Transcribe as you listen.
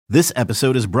This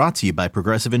episode is brought to you by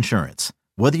Progressive Insurance.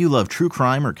 Whether you love true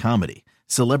crime or comedy,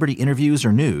 celebrity interviews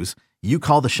or news, you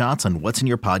call the shots on what's in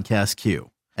your podcast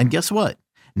queue. And guess what?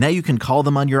 Now you can call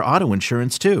them on your auto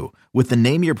insurance too with the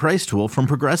Name Your Price tool from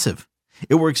Progressive.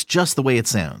 It works just the way it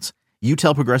sounds. You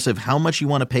tell Progressive how much you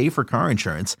want to pay for car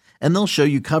insurance, and they'll show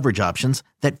you coverage options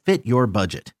that fit your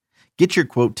budget. Get your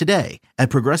quote today at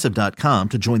Progressive.com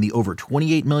to join the over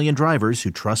 28 million drivers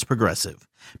who trust Progressive.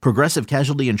 Progressive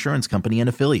Casualty Insurance Company and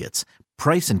Affiliates.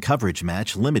 Price and coverage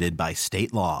match limited by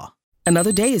state law.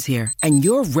 Another day is here, and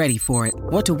you're ready for it.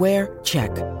 What to wear?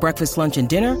 Check. Breakfast, lunch, and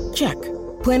dinner? Check.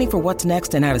 Planning for what's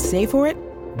next and how to save for it?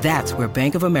 That's where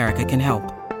Bank of America can help.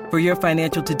 For your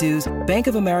financial to-dos, Bank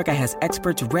of America has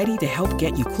experts ready to help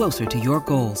get you closer to your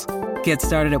goals. Get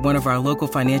started at one of our local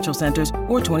financial centers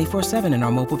or 24/7 in our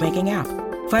mobile banking app.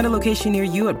 Find a location near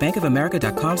you at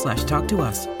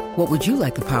bankofamerica.com/talktous. What would you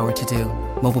like the power to do?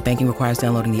 Mobile banking requires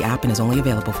downloading the app and is only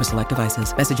available for select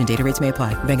devices. Message and data rates may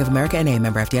apply. Bank of America N.A.,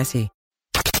 member FDIC.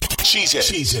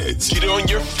 Cheeseheads. Get on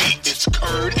your feet. It's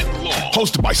Curd and Long.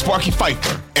 Hosted by Sparky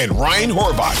Fifer and Ryan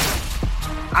Horvath.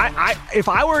 If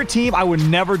I were a team, I would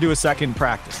never do a second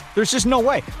practice. There's just no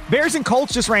way. Bears and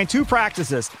Colts just ran 2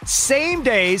 practices, same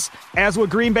days as what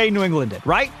Green Bay, New England did,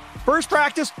 right? First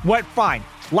practice went fine.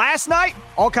 Last night,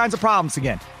 all kinds of problems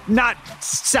again. Not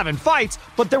 7 fights,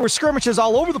 but there were skirmishes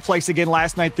all over the place again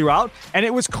last night throughout, and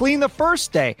it was clean the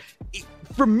first day.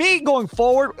 For me, going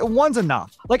forward, one's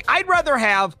enough. Like, I'd rather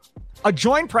have a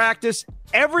joint practice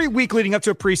every week leading up to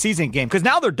a preseason game, because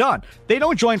now they're done. They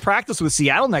don't join practice with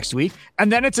Seattle next week, and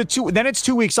then it's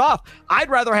 2 weeks off. I'd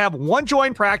rather have one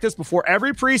joint practice before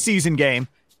every preseason game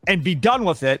and be done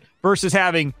with it versus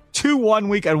having 2 1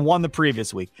 week and 1 the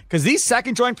previous week. Because these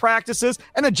second joint practices,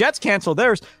 and the Jets cancel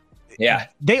theirs,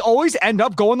 they always end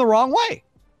up going the wrong way.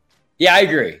 Yeah, I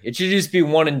agree. It should just be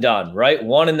one and done, right?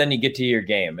 One, and then you get to your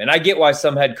game. And I get why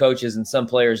some head coaches and some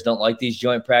players don't like these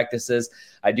joint practices.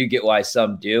 I do get why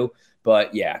some do.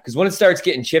 But yeah, because when it starts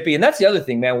getting chippy, and that's the other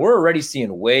thing, man, we're already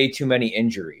seeing way too many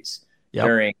injuries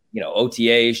during,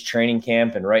 OTAs, training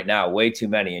camp, and right now, way too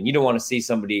many. And you don't want to see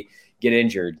somebody get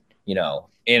injured,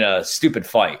 in a stupid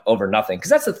fight over nothing. Because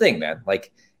that's the thing, man.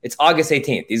 Like, it's August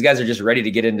 18th. These guys are just ready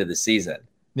to get into the season.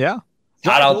 Yeah.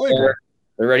 Hot out there.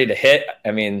 They're ready to hit.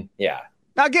 I mean, yeah.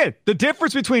 Now, again, the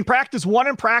difference between practice 1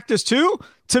 and practice 2,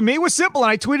 to me, was simple,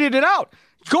 and I tweeted it out.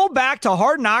 Go back to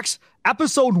Hard Knocks,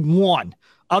 episode 1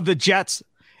 of the Jets.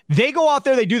 They go out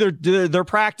there, they do their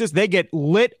practice, they get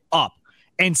lit up.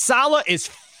 And Saleh is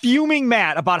fuming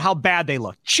mad about how bad they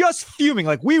look. Just fuming,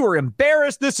 like, we were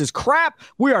embarrassed. This is crap.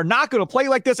 We are not going to play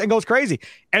like this, and goes crazy.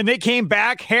 And they came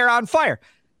back, hair on fire.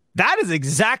 That is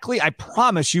exactly, I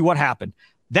promise you, what happened.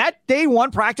 That day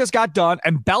 1 practice got done,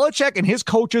 and Belichick and his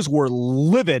coaches were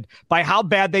livid by how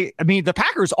bad the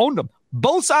Packers owned them.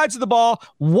 Both sides of the ball,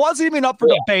 wasn't even up for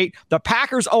debate. The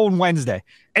Packers own Wednesday.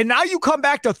 And now you come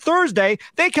back to Thursday,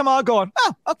 they come out going,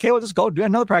 oh, okay, we'll just go do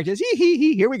another practice.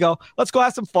 Here we go. Let's go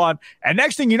have some fun. And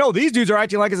next thing you know, these dudes are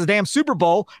acting like it's a damn Super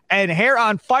Bowl, and hair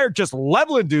on fire, just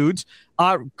leveling dudes.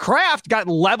 Kraft got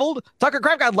leveled. Tucker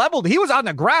Kraft got leveled. He was on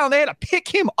the ground. They had to pick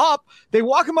him up. They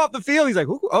walk him off the field. He's like,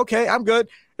 okay, I'm good.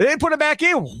 They didn't put him back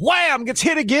in. Wham, gets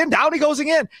hit again. Down he goes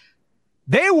again.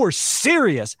 They were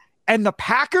serious. And the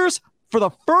Packers, for the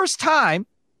first time,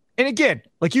 and again,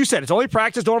 like you said, it's only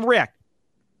practice, don't overreact.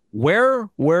 Where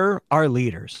were our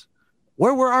leaders?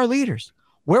 Where were our leaders?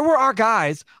 Where were our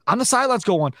guys on the sidelines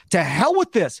going, to hell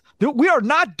with this? We are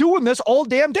not doing this all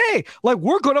damn day. Like,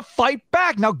 we're going to fight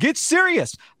back. Now get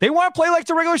serious. They want to play like it's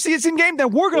a regular season game,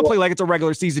 then we're going to play like it's a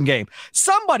regular season game.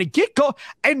 Somebody get go.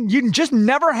 And you just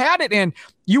never had it. And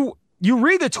you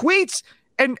read the tweets,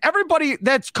 and everybody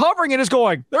that's covering it is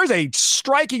going, there's a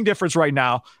striking difference right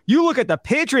now. You look at the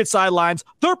Patriots sidelines,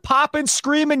 they're popping,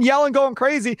 screaming, yelling, going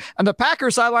crazy. And the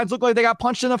Packers sidelines look like they got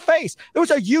punched in the face. There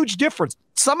was a huge difference.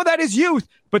 Some of that is youth,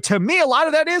 but to me, a lot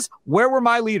of that is, where were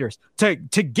my leaders to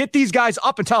get these guys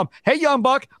up and tell them, hey, young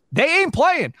buck, they ain't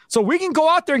playing. So we can go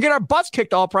out there and get our butts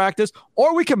kicked all practice,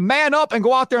 or we can man up and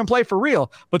go out there and play for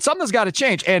real. But something's got to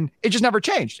change, and it just never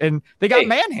changed. And they got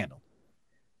manhandled.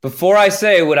 Before I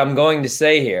say what I'm going to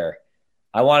say here,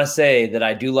 I want to say that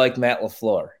I do like Matt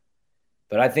LaFleur,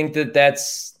 but I think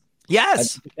that's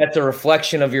a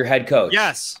reflection of your head coach.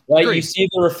 Yes. Right. You see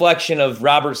the reflection of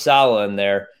Robert Saleh in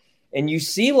there, and you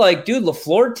see, like, dude,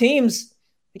 LaFleur teams,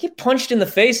 they get punched in the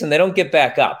face and they don't get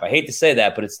back up. I hate to say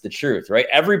that, but it's the truth, right?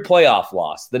 Every playoff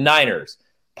loss, the Niners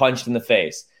punched in the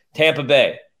face, Tampa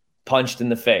Bay punched in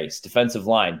the face, defensive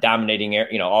line dominating,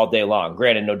 all day long.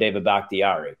 Granted, no David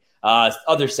Bakhtiari.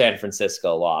 Other San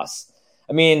Francisco loss.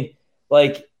 I mean,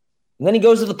 like, and then he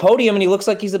goes to the podium and he looks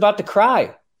like he's about to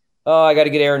cry. oh, I got to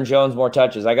get Aaron Jones more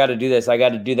touches. I got to do this. I got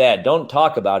to do that. Don't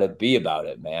talk about it. Be about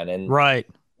it, man. And right.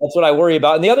 That's what I worry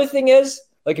about. And the other thing is,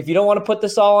 like, if you don't want to put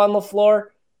this all on LaFleur,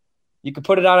 you could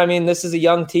put it on. I mean, this is a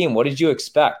young team. What did you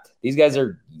expect? These guys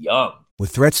are young.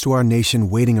 With threats to our nation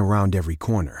waiting around every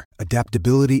corner,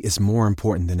 adaptability is more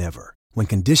important than ever. When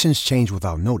conditions change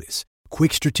without notice,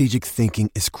 quick strategic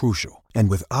thinking is crucial. And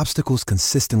with obstacles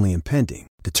consistently impending,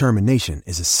 determination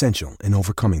is essential in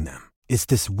overcoming them. It's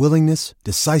this willingness,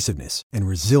 decisiveness, and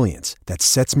resilience that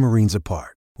sets Marines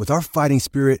apart. With our fighting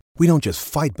spirit, we don't just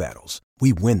fight battles,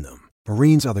 we win them.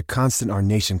 Marines are the constant our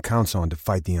nation counts on to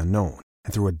fight the unknown.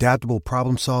 And through adaptable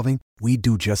problem solving, we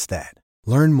do just that.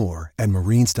 Learn more at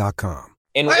marines.com.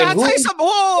 I'll tell you something.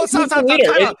 Whoa, stop.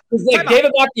 Like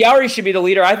David Bakhtiari should be the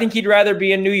leader. I think he'd rather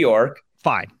be in New York.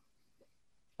 Fine.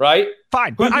 Right?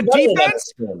 Fine. But on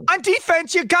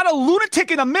defense, you got a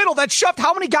lunatic in the middle that shoved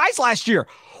how many guys last year?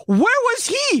 Where was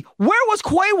he? Where was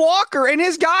Quay Walker and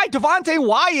his guy, Devontae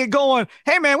Wyatt, going,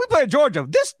 hey, man, we play Georgia.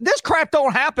 This crap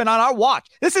don't happen on our watch.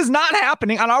 This is not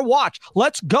happening on our watch.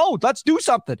 Let's go. Let's do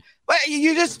something. But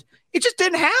it just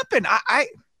didn't happen.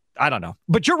 I don't know.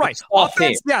 But you're right.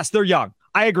 Offense, yes, they're young.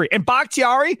 I agree. And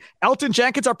Bakhtiari, Elton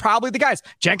Jenkins are probably the guys.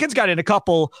 Jenkins got in a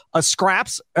couple of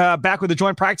scraps back with the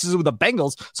joint practices with the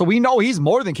Bengals, so we know he's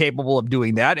more than capable of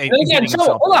doing that. And again,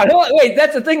 hold on. Wait,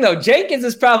 that's the thing, though. Jenkins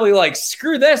is probably like,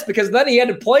 screw this, because then he had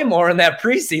to play more in that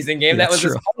preseason game. That was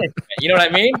his punishment. You know what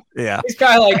I mean? Yeah. He's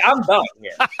kind of like, I'm done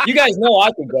here. You guys know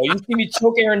I can go. You see me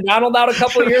choke Aaron Donald out a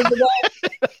couple of years ago?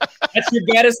 That's your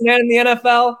baddest man in the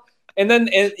NFL? And then,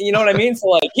 you know what I mean? So,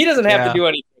 like, he doesn't have to do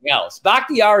anything else.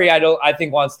 Bakhtiari, I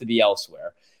think, wants to be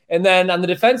elsewhere. And then on the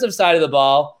defensive side of the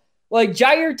ball, like,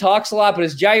 Jair talks a lot, but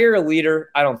is Jair a leader?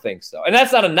 I don't think so. And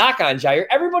that's not a knock on Jair.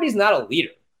 Everybody's not a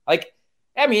leader. Like,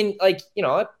 I mean, like, you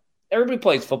know, everybody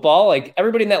plays football. Like,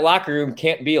 everybody in that locker room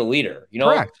can't be a leader. You know,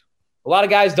 correct. A lot of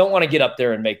guys don't want to get up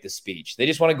there and make the speech. They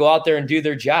just want to go out there and do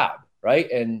their job.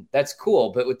 Right. And that's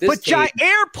cool. But with this,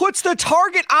 Jair puts the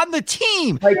target on the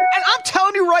team. And I'm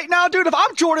telling you right now, dude, if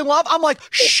I'm Jordan Love, I'm like,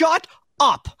 shut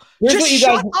up. Just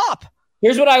shut up.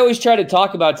 Here's what I always try to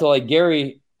talk about to, like,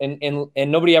 Gary, and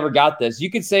nobody ever got this.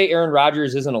 You could say Aaron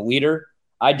Rodgers isn't a leader.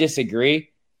 I disagree.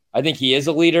 I think he is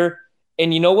a leader.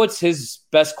 And you know what's his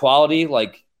best quality,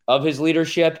 like, of his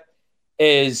leadership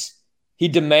is he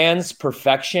demands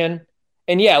perfection.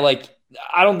 And yeah, like,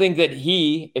 I don't think that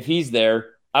if he's there,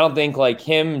 I don't think, like,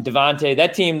 him, Devontae,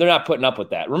 that team, they're not putting up with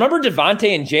that. Remember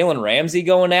Devontae and Jalen Ramsey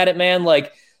going at it, man?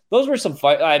 Like, those were some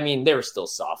fight. I mean, they were still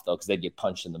soft, though, because they'd get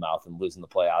punched in the mouth and lose in the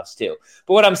playoffs, too.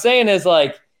 But what I'm saying is,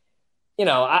 like, you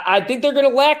know, I think they're going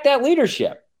to lack that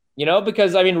leadership, you know,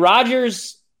 because, I mean,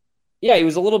 Rodgers, yeah, he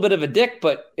was a little bit of a dick,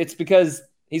 but it's because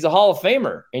he's a Hall of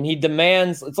Famer, and he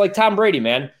demands – it's like Tom Brady,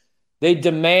 man. They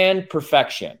demand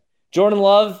perfection. Jordan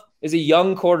Love is a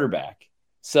young quarterback.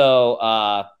 So,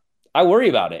 I worry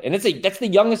about it. And that's the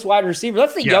youngest wide receiver.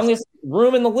 That's the youngest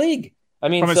room in the league. I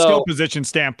mean, from a skill position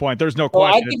standpoint, there's no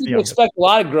question. I think you expect a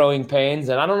lot of growing pains,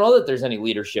 and I don't know that there's any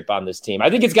leadership on this team. I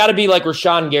think it's got to be like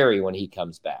Rashawn Gary when he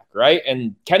comes back, right?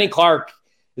 And Kenny Clark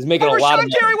is making a lot of money.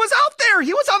 Rashawn Gary was out there.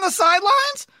 He was on the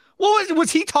sidelines. Well,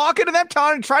 was he talking to them,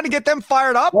 trying to get them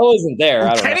fired up? I wasn't there.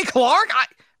 Kenny Clark?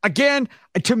 Again,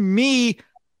 to me,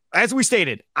 as we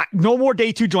stated, no more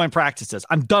day 2 joint practices.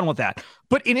 I'm done with that.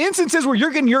 But in instances where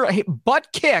you're getting your butt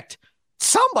kicked,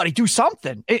 somebody do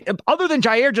something other than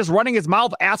Jair just running his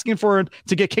mouth asking for it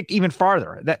to get kicked even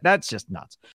farther. That's just nuts.